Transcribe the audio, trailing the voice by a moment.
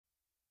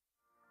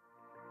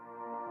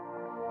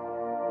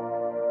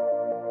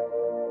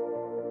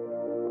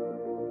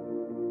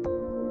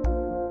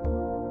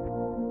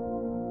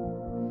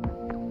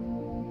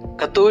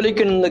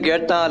കത്തോലിക്കൻ എന്ന്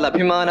കേട്ടാൽ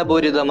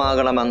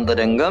അഭിമാനപൂരിതമാകണം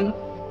അന്തരംഗം,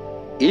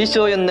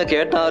 ഈശോ എന്ന്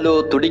കേട്ടാലോ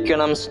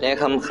തുടിക്കണം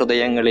സ്നേഹം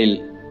ഹൃദയങ്ങളിൽ.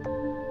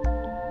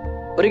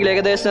 ഒരിക്കൽ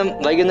ഏകദേശം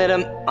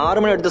വൈകുന്നേരം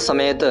 6 മണി അടുത്ത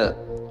സമയത്ത്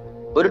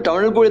ഒരു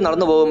ടൗണിൽ കൂടി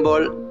നടന്നു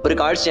പോകുമ്പോൾ ഒരു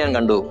കാഴ്ച ഞാൻ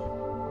കണ്ടു.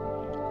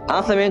 ആ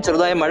സമയം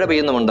ചെറുതായി മഴ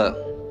പെയ്യുന്നുമുണ്ട്.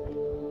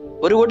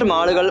 ഒരു കൂട്ടം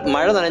ആളുകൾ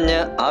മഴ നനഞ്ഞ്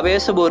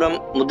ആവേശപൂർവ്വം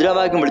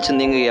മുദ്രാവാക്യം വിളിച്ച്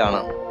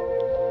നീങ്ങുകയാണ്.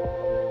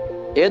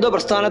 ഏതോ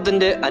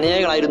പ്രസ്ഥാനത്തിന്റെ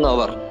അനുയായികളായിരുന്നു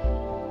അവർ.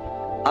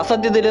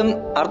 അസത്യത്തിലും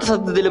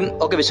അർത്ഥസത്യത്തിലും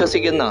ഒക്കെ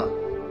വിശ്വസിക്കുന്ന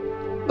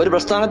ഒരു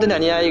പ്രസ്ഥാനത്തിന്റെ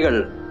അനുയായികൾ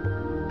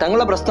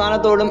തങ്ങളുടെ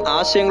പ്രസ്ഥാനത്തോടും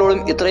ആശയങ്ങളോടും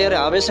ഇത്രയേറെ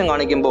ആവേശം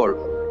കാണിക്കുമ്പോൾ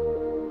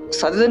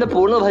സത്യത്തിന്റെ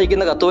പൂർണ്ണ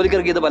വഹിക്കുന്ന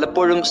കത്തോലിക്കർക്ക് ഇത്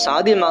പലപ്പോഴും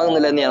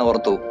സാധ്യമാകുന്നില്ല എന്ന് ഞാൻ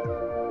ഓർത്തു.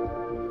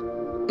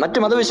 മറ്റു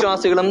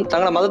മതവിശ്വാസികളും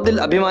തങ്ങളുടെ മതത്തിൽ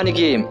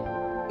അഭിമാനിക്കുകയും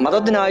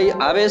മതത്തിനായി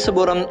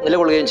ആവേശപൂർവ്വം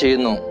നിലകൊള്ളുകയും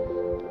ചെയ്യുന്നു.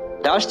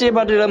 രാഷ്ട്രീയ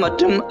പാർട്ടികളുടെ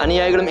മറ്റും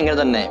അനുയായികളും ഇങ്ങനെ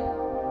തന്നെ.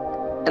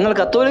 എന്നാൽ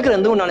കത്തോലിക്കർ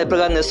എന്തുകൊണ്ടാണ്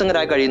ഇപ്രകാരം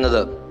നിസ്സംഗരായി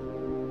കഴിയുന്നത്?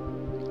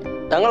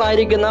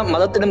 തങ്ങളായിരിക്കുന്ന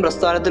മതത്തിലും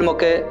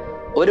പ്രസ്ഥാനത്തിലുമൊക്കെ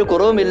ഒരു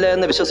കുറവുമില്ല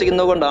എന്ന്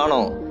വിശ്വസിക്കുന്നത് കൊണ്ടാണോ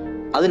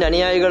അതിൻ്റെ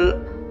അനുയായികൾ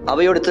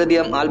അവയോട്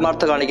ഇത്രയധികം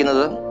ആത്മാർത്ഥത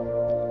കാണിക്കുന്നത്?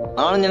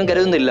 ആണെന്ന് ഞാൻ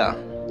കരുതുന്നില്ല.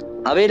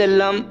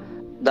 അവയിലെല്ലാം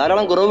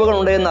ധാരാളം കുറവുകൾ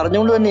ഉണ്ടെന്ന്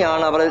അറിഞ്ഞുകൊണ്ട്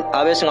തന്നെയാണ് അവർ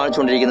ആവേശം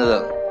കാണിച്ചുകൊണ്ടിരിക്കുന്നത്.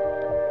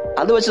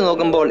 അത് വെച്ച്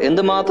നോക്കുമ്പോൾ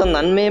എന്തുമാത്രം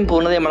നന്മയും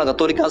പൂർണ്ണതയുമാണ്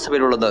കത്തോലിക്കാ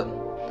സഭയിലുള്ളത്.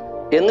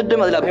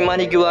 എന്നിട്ടും അതിൽ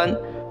അഭിമാനിക്കുവാൻ,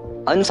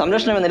 അതിന്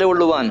സംരക്ഷണം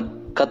നിലകൊള്ളുവാൻ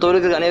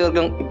കത്തോലിക്കർക്ക്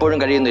അനേകർക്കും ഇപ്പോഴും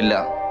കഴിയുന്നില്ല.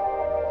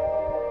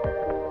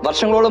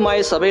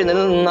 വർഷങ്ങളോളമായി സഭയിൽ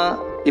നിലനിന്ന,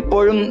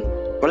 ഇപ്പോഴും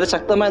വളരെ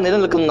ശക്തമായി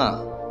നിലനിൽക്കുന്ന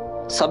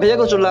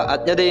സഭയെക്കുറിച്ചുള്ള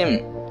അജ്ഞതയും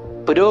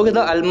പുരോഹിത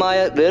അൽമായ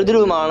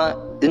വേർതിരിവുമാണ്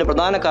ഇതിന്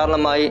പ്രധാന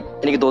കാരണമായി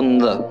എനിക്ക്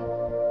തോന്നുന്നത്.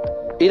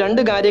 ഈ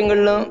 2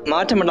 കാര്യങ്ങളിലും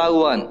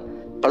മാറ്റമുണ്ടാകുവാൻ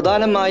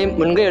പ്രധാനമായും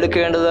മുൻകൈ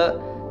എടുക്കേണ്ടത്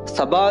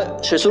സഭാ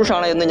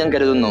ശുശ്രൂഷയാണ് എന്ന് ഞാൻ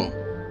കരുതുന്നു.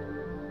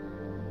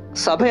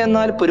 സഭ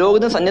എന്നാൽ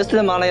പുരോഹിത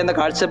സന്യസ്തമാണ് എന്ന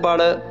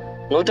കാഴ്ചപ്പാട്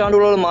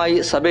നൂറ്റാണ്ടുകളോളമായി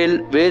സഭയിൽ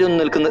വേരൂന്നി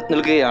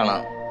നിൽക്കുകയാണ്.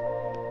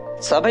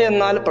 സഭ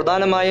എന്നാൽ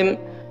പ്രധാനമായും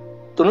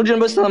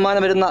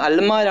 99% വരുന്ന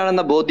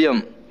അൽമാരാണെന്ന ബോധ്യം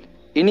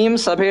ഇനിയും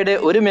സഭയുടെ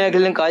ഒരു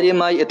മേഖലയിലും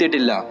കാര്യമായി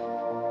എത്തിയിട്ടില്ല.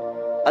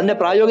 അതിന്റെ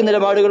പ്രായോഗിക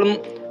നിലപാടുകളും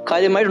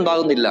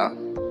കാര്യമായിട്ടുണ്ടാകുന്നില്ല.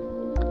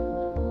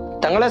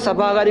 തങ്ങളെ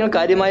സഭാകാര്യങ്ങൾ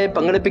കാര്യമായി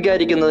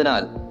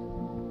പങ്കെടുപ്പിക്കാതിരിക്കുന്നതിനാൽ,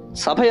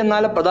 സഭ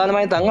എന്നാൽ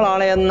പ്രധാനമായും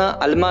തങ്ങളാണ് എന്ന്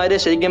അൽമാരെ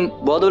ശരിക്കും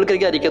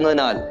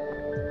ബോധവൽക്കരിക്കാതിരിക്കുന്നതിനാൽ,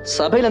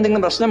 സഭയിൽ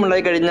എന്തെങ്കിലും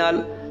പ്രശ്നമുണ്ടായി കഴിഞ്ഞാൽ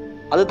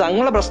അത്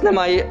തങ്ങളുടെ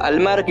പ്രശ്നമായി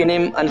അൽമാർക്ക്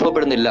ഇനിയും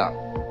അനുഭവപ്പെടുന്നില്ല.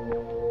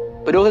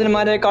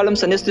 പുരോഹിതന്മാരെക്കാളും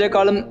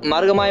സന്യസ്തരെക്കാളും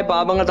മാർഗമായ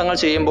പാപങ്ങൾ തങ്ങൾ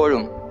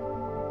ചെയ്യുമ്പോഴും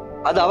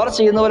അത് അവർ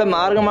ചെയ്യുന്ന പോലെ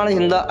മാർഗമാണ്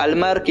ചിന്ത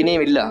അൽമാർക്ക്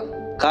ഇനിയും ഇല്ല.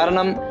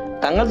 കാരണം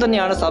തങ്ങൾ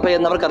തന്നെയാണ് സഭ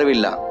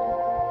എന്നവർക്കറിവില്ല.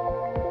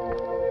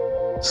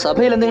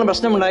 സഭയിൽ എന്തെങ്കിലും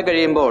പ്രശ്നമുണ്ടായി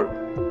കഴിയുമ്പോൾ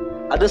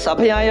അത്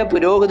സഭയായ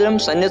പുരോഹിതനും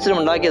സന്യസ്തരും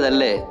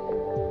ഉണ്ടാക്കിയതല്ലേ,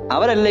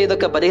 അവരല്ലേ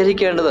ഇതൊക്കെ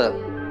പരിഹരിക്കേണ്ടത്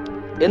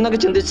എന്നൊക്കെ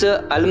ചിന്തിച്ച്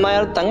അൽമാർ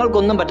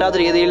തങ്ങൾക്കൊന്നും പറ്റാത്ത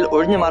രീതിയിൽ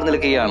ഒഴിഞ്ഞു മാറി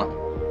നിൽക്കുകയാണ്.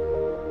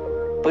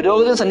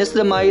 പുരോഹിത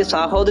സന്യസ്തരുമായി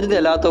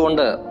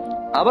സാഹോദര്യത്തിലല്ലാത്തതുകൊണ്ട്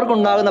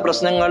അവർക്കുണ്ടാകുന്ന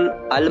പ്രശ്നങ്ങൾ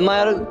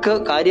അൽമാർക്ക്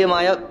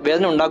കാര്യമായ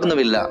വേദന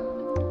ഉണ്ടാക്കുന്നുമില്ല.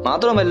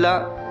 മാത്രമല്ല,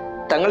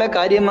 തങ്ങളെ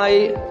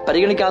കാര്യമായി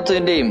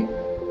പരിഗണിക്കാത്തതിൻ്റെയും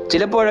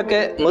ചിലപ്പോഴൊക്കെ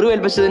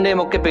മുറിവേൽപ്പിച്ചതിൻ്റെയും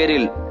ഒക്കെ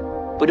പേരിൽ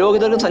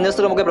പുരോഹിതർക്കും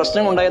സന്യസ്തരും ഒക്കെ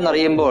പ്രശ്നങ്ങളുണ്ടായെന്ന്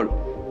അറിയുമ്പോൾ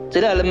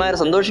ചില അൽമാർ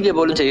സന്തോഷിക്കുക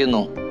പോലും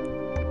ചെയ്യുന്നു.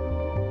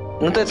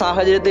 ഇന്നത്തെ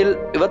സാഹചര്യത്തിൽ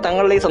ഇവർ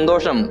തങ്ങളുടെ ഈ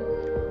സന്തോഷം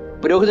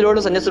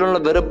പുരോഹിതരോടും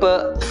സന്യസ്തരോടുള്ള വെറുപ്പ്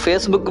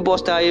ഫേസ്ബുക്ക്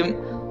പോസ്റ്റായും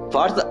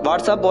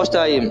വാട്സാപ്പ്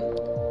പോസ്റ്റായും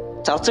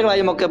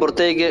ചർച്ചകളായും ഒക്കെ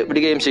പുറത്തേക്ക്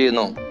വിടുകയും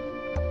ചെയ്യുന്നു.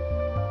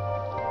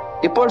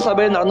 ഇപ്പോൾ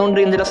സഭയിൽ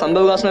നടന്നുകൊണ്ടിരിക്കുന്ന ചില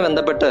സംഭവവികാസങ്ങളുമായി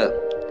ബന്ധപ്പെട്ട്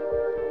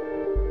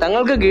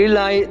തങ്ങൾക്ക്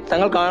കീഴിലായി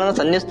തങ്ങൾ കാണുന്ന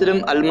സന്യസ്തരും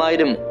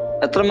അൽമാരും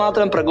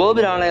എത്രമാത്രം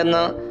പ്രകോപിതരാണ്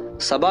എന്ന്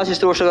സഭാ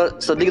ശുശ്രൂഷകർ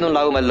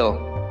ശ്രദ്ധിക്കുന്നുണ്ടാകുമല്ലോ.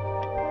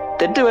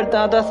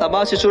 തെറ്റുവരുത്താത്ത സഭാ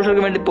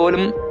ശുശ്രൂഷകർക്ക് വേണ്ടി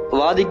പോലും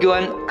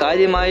വാദിക്കുവാൻ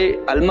കാര്യമായി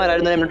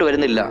അൽമാരായിരുന്നതിനെ മുന്നിട്ട്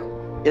വരുന്നില്ല.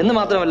 എന്ന്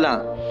മാത്രമല്ല,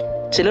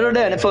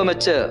 ചിലരുടെ അനുഭവം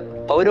വെച്ച്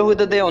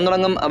പൗരോഹിത്യത്തെ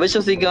ഒന്നടങ്കം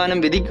അവിശ്വസിക്കാനും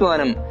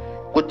വിധിക്കുവാനും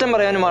കുറ്റം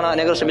പറയാനുമാണ്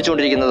അനേകർ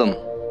ശ്രമിച്ചുകൊണ്ടിരിക്കുന്നതും.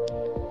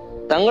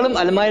 തങ്ങളും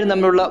അൽമാരും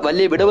തമ്മിലുള്ള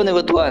വലിയ വിടവ്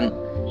നികത്തുവാൻ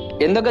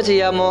എന്തൊക്കെ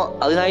ചെയ്യാമോ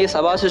അതിനായി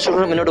സഭാ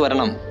ശുശ്രൂഷകർ മുന്നോട്ട്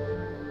വരണം.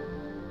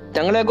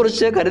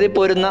 തങ്ങളെക്കുറിച്ച്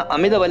കരുതിപ്പോരുന്ന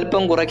അമിത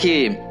വലിപ്പം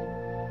കുറയ്ക്കുകയും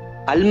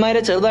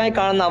അൽമാരെ ചെറുതായി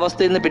കാണുന്ന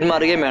അവസ്ഥയിൽ നിന്ന്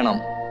പിന്മാറുകയും വേണം.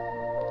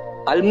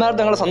 അൽമാർ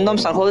തങ്ങളുടെ സ്വന്തം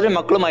സഹോദരൻ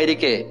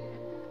മക്കളുമായിരിക്കെ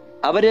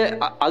അവരെ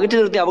അകറ്റി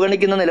നിർത്തി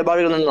അവഗണിക്കുന്ന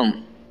നിലപാടുകളിൽ നിന്നും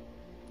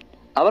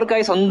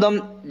അവർക്കായി സ്വന്തം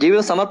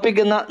ജീവിതം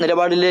സമർപ്പിക്കുന്ന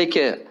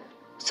നിലപാടിലേക്ക്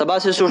സഭാ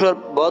ശുശ്രൂഷകർ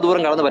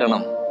ബോധപൂർവം കടന്നു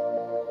വരണം.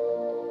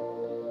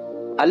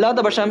 അല്ലാത്ത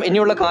പക്ഷം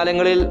ഇനിയുള്ള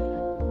കാലങ്ങളിൽ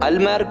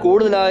അൽമാർ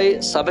കൂടുതലായി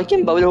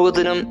സഭയ്ക്കും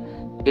പൗരോഹിത്യത്തിനും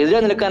എതിരെ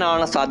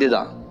നിൽക്കാനാണ് സാധ്യത.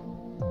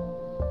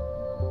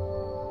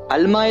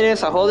 അൽമാരെ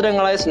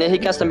സഹോദരങ്ങളായി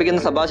സ്നേഹിക്കാൻ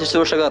ശ്രമിക്കുന്ന സഭാ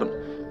ശുശ്രൂഷകർ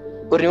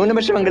ഒരു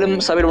ന്യൂനപക്ഷമെങ്കിലും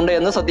സഭയിലുണ്ട്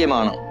എന്ന്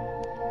സത്യമാണ്.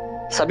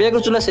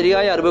 സഭയെക്കുറിച്ചുള്ള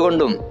ശരിയായ അറിവ്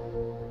കൊണ്ടും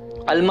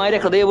അൽമാരെ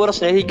ഹൃദയപൂർവ്വം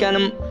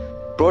സ്നേഹിക്കാനും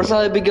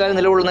പ്രോത്സാഹിപ്പിക്കാനും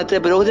നിലകൊള്ളുന്ന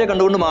ഇത്തരം പുരോഹിതരെ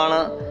കണ്ടുകൊണ്ടുമാണ്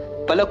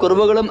പല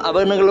കുറവുകളും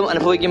അവഗണനകളും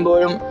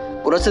അനുഭവിക്കുമ്പോഴും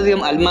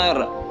കുറച്ചധികം അൽമാർ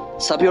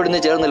സഭയോട് ഇന്ന്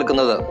ചേർന്ന്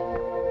നിൽക്കുന്നത്.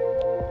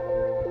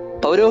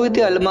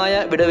 പൗരോഹിത്യ അൽമായ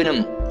വിടവിനും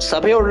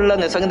സഭയോടുള്ള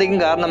നിസ്സംഗതയ്ക്കും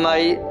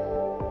കാരണമായി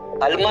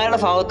അൽമാരുടെ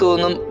ഭാഗത്തു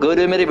നിന്നും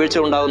ഗൗരവമേറിയ വീഴ്ച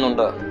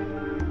ഉണ്ടാകുന്നുണ്ട്.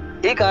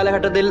 ഈ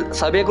കാലഘട്ടത്തിൽ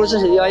സഭയെക്കുറിച്ച്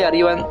ശരിയായി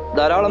അറിയുവാൻ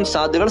ധാരാളം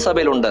സാധ്യതകൾ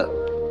സഭയിലുണ്ട്.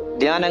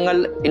 ധ്യാനങ്ങൾ,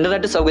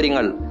 ഇന്റർനെറ്റ്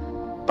സൗകര്യങ്ങൾ,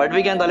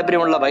 പഠിപ്പിക്കാൻ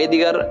താല്പര്യമുള്ള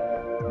വൈദികർ,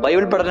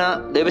 ബൈബിൾ പഠന,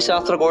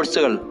 ദൈവശാസ്ത്ര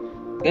കോഴ്സുകൾ,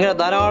 ഇങ്ങനെ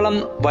ധാരാളം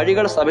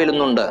വഴികൾ സഭയിൽ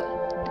ഇന്നുണ്ട്.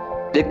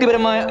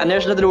 വ്യക്തിപരമായ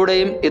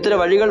അന്വേഷണത്തിലൂടെയും ഇത്തരം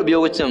വഴികൾ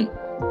ഉപയോഗിച്ചും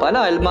പല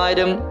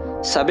അൽമാരും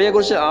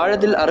സഭയെക്കുറിച്ച്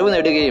ആഴത്തിൽ അറിവ്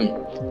നേടുകയും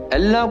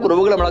എല്ലാ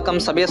കുറവുകളുമടക്കം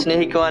സഭയെ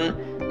സ്നേഹിക്കുവാൻ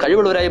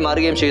കഴിവുള്ളവരായി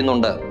മാറുകയും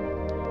ചെയ്യുന്നുണ്ട്.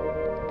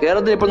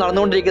 കേരളത്തിൽ ഇപ്പോൾ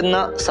നടന്നുകൊണ്ടിരിക്കുന്ന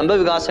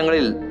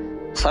സംഭവവികാസങ്ങളിൽ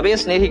സഭയെ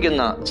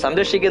സ്നേഹിക്കുന്ന,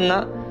 സംരക്ഷിക്കുന്ന,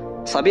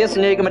 സഭയെ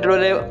സ്നേഹിക്കുന്ന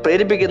മറ്റുള്ളവരെ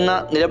പ്രേരിപ്പിക്കുന്ന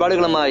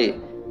നിലപാടുകളുമായി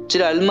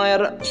ചില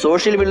അൽമായർ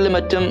സോഷ്യൽ മീഡിയയിലും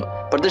മറ്റും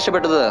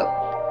പ്രത്യക്ഷപ്പെട്ടത്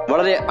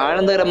വളരെ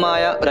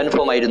ആനന്ദകരമായ ഒരു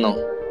അനുഭവമായിരുന്നു.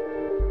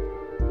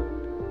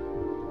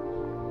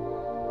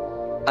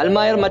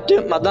 അൽമായർ മറ്റ്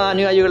മത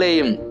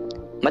അനുയായികളെയും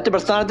മറ്റ്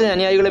പ്രസ്ഥാനത്തിന്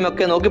അനുയായികളെയും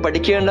ഒക്കെ നോക്കി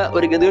പഠിക്കേണ്ട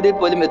ഒരു ഗതികേടിൽ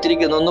പോലും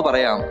എത്തിയിരിക്കുന്നു എന്ന്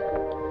പറയാം.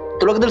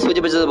 തുടക്കത്തിൽ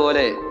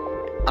സൂചിപ്പിച്ചതുപോലെ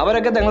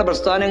അവരൊക്കെ തങ്ങളുടെ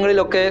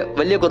പ്രസ്ഥാനങ്ങളിലൊക്കെ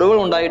വലിയ കുറവുകൾ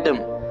ഉണ്ടായിട്ടും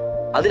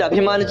അതിൽ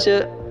അഭിമാനിച്ച്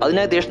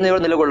അതിനായി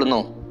തീഷ്ണതയോടെ നിലകൊള്ളുന്നു.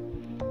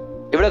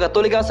 ഇവിടെ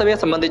കത്തോലിക്കാ സഭയെ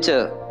സംബന്ധിച്ച്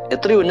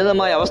എത്രയോ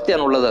ഉന്നതമായ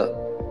അവസ്ഥയാണുള്ളത്.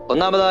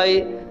 ഒന്നാമതായി,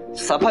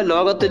 സഭ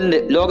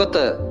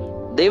ലോകത്ത്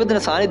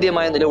ദൈവത്തിന്റെ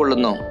സാന്നിധ്യമായി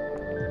നിലകൊള്ളുന്നു.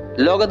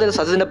 ലോകത്തിൽ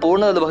സത്യത്തിന്റെ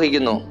പൂർണ്ണത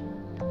വഹിക്കുന്നു.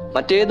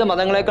 മറ്റേത്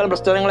മതങ്ങളെക്കാൾ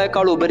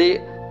പ്രസ്ഥാനങ്ങളെക്കാൾ ഉപരി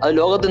അത്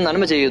ലോകത്തിന്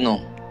നന്മ ചെയ്യുന്നു.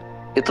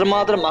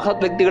 ഇത്രമാത്രം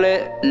മഹത് വ്യക്തികളെ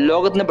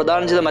ലോകത്തിന്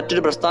പ്രദാനം ചെയ്ത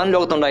മറ്റൊരു പ്രസ്ഥാനം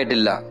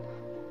ലോകത്തുണ്ടായിട്ടില്ല,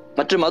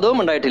 മറ്റൊരു മതവും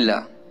ഉണ്ടായിട്ടില്ല.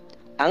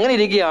 അങ്ങനെ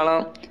ഇരിക്കുകയാണ്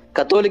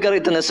കത്തോലിക്കർ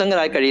ഇത്ര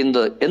നിസ്സംഗരായി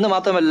കഴിയുന്നത്. എന്ന്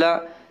മാത്രമല്ല,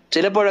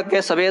 ചിലപ്പോഴൊക്കെ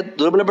സഭയെ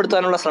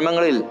ദുർബലപ്പെടുത്താനുള്ള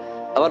ശ്രമങ്ങളിൽ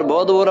അവർ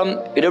ബോധപൂർവം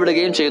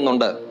ഇടപെടുകയും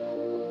ചെയ്യുന്നുണ്ട്.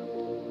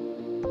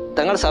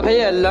 തങ്ങൾ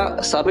സഭയെ അല്ല,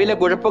 സഭയിലെ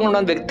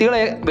കുഴപ്പങ്ങളുണ്ടാകുന്ന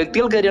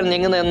വ്യക്തികൾക്കെതിരെയാണ്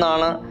നീങ്ങുന്നത്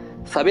എന്നാണ്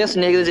സഭയെ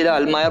സ്നേഹിക്കുന്ന ചില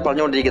അൽമായർ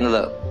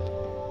പറഞ്ഞുകൊണ്ടിരിക്കുന്നത്.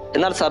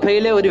 എന്നാൽ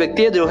സഭയിലെ ഒരു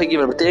വ്യക്തിയെ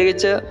ദ്രോഹിക്കുമ്പോൾ,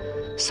 പ്രത്യേകിച്ച്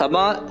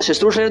സഭാ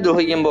ശുശ്രൂഷയെ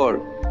ദ്രോഹിക്കുമ്പോൾ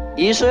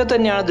ഈശോയെ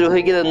തന്നെയാണ്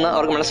ദ്രോഹിക്കുന്നതെന്ന്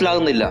അവർക്ക്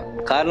മനസ്സിലാകുന്നില്ല.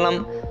 കാരണം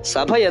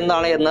സഭ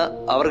എന്താണ് എന്ന്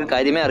അവർക്ക്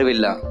കാര്യമേ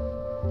അറിവില്ല.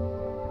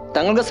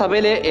 തങ്ങൾക്ക്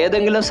സഭയിലെ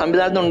ഏതെങ്കിലും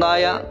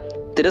സംവിധാനത്തിനുണ്ടായ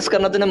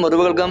തിരസ്കരണത്തിനും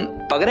മുറിവുകൾക്കും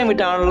പകരം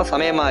വിട്ടാനുള്ള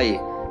സമയമായി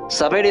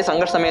സഭയുടെ ഈ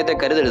സംഘർഷ സമയത്തെ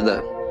കരുതരുത്.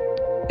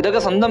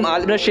 ഇതൊക്കെ സ്വന്തം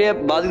ആത്മരക്ഷയെ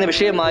ബാധിക്കുന്ന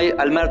വിഷയമായി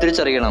അൽമാർ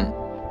തിരിച്ചറിയണം.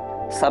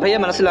 സഭയെ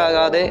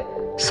മനസ്സിലാകാതെ,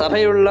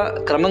 സഭയുള്ള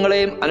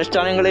ക്രമങ്ങളെയും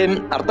അനുഷ്ഠാനങ്ങളെയും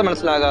അർത്ഥം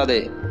മനസ്സിലാകാതെ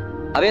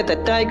അവയെ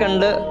തെറ്റായി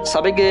കണ്ട്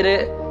സഭയ്ക്കെതിരെ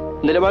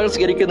നിലപാടുകൾ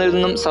സ്വീകരിക്കുന്നതിൽ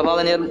നിന്നും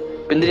സഭാതനിയർ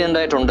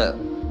പിന്തിരിയേണ്ടതായിട്ടുണ്ട്.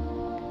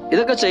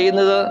 ഇതൊക്കെ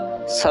ചെയ്യുന്നത്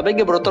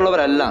സഭയ്ക്ക്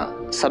പുറത്തുള്ളവരല്ല,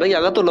 സഭയ്ക്ക്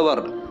അകത്തുള്ളവർ,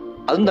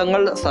 അതും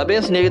തങ്ങൾ സഭയെ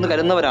സ്നേഹിക്കുന്ന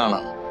കരുതുന്നവരാണ്.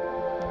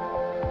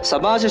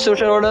 സഭാ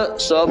ശുശ്രൂഷയോട്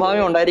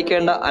സ്വാഭാവികം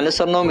ഉണ്ടായിരിക്കേണ്ട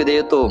അനുസരണവും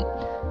വിധേയത്വവും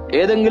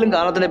ഏതെങ്കിലും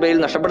കാരണത്തിന്റെ പേരിൽ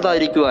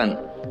നഷ്ടപ്പെടുത്താതിരിക്കുവാൻ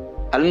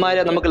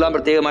അൽമാരെ നമുക്കെല്ലാം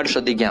പ്രത്യേകമായിട്ട്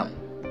ശ്രദ്ധിക്കാം.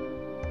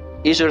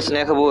 ഈശോയുടെ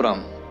സ്നേഹപൂർവ്വം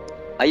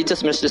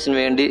IHS മിനിസ്റ്റേഴ്സിന്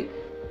വേണ്ടി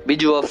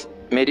ബിജു ഓഫ്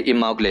മേരി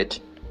ഇമ്മാക്കുലേറ്റ്.